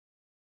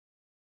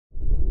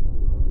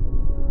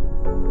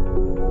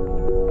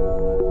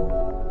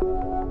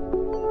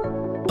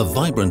A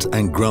vibrant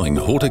and growing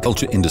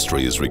horticulture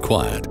industry is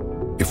required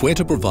if we're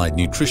to provide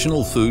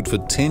nutritional food for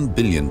 10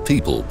 billion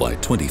people by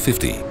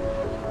 2050.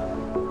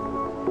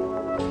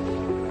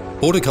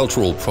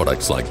 Horticultural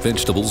products like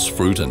vegetables,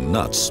 fruit and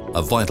nuts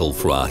are vital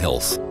for our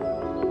health.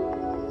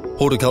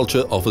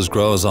 Horticulture offers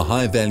growers a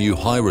high-value,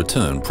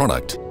 high-return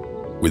product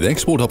with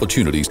export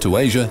opportunities to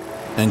Asia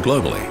and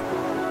globally.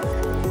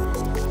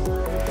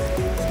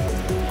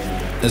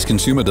 As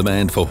consumer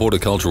demand for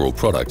horticultural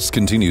products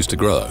continues to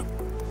grow,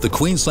 the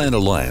Queensland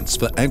Alliance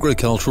for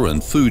Agriculture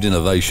and Food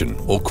Innovation,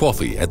 or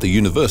QAAFI, at the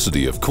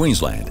University of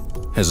Queensland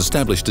has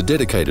established a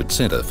dedicated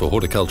centre for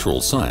horticultural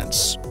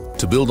science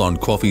to build on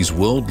QAAFI's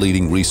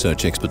world-leading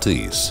research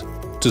expertise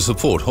to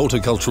support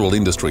horticultural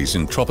industries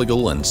in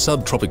tropical and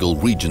subtropical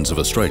regions of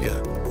Australia.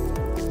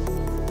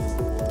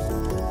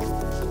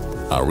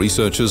 Our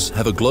researchers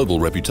have a global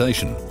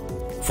reputation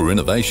for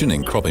innovation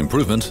in crop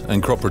improvement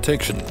and crop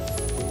protection.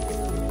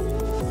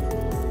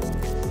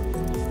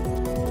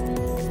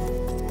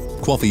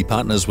 QAAFI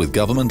partners with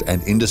government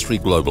and industry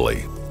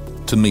globally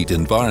to meet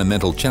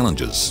environmental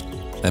challenges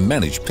and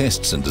manage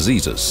pests and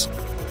diseases.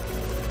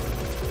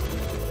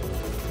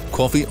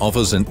 QAAFI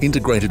offers an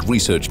integrated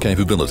research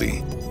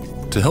capability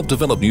to help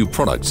develop new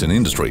products and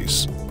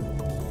industries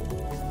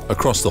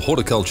across the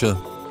horticulture,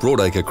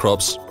 broadacre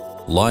crops,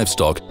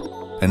 livestock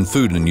and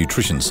food and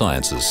nutrition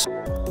sciences.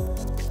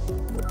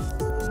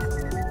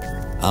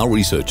 Our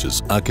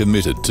researchers are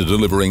committed to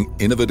delivering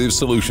innovative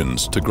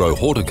solutions to grow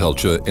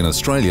horticulture in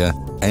Australia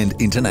and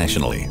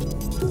internationally.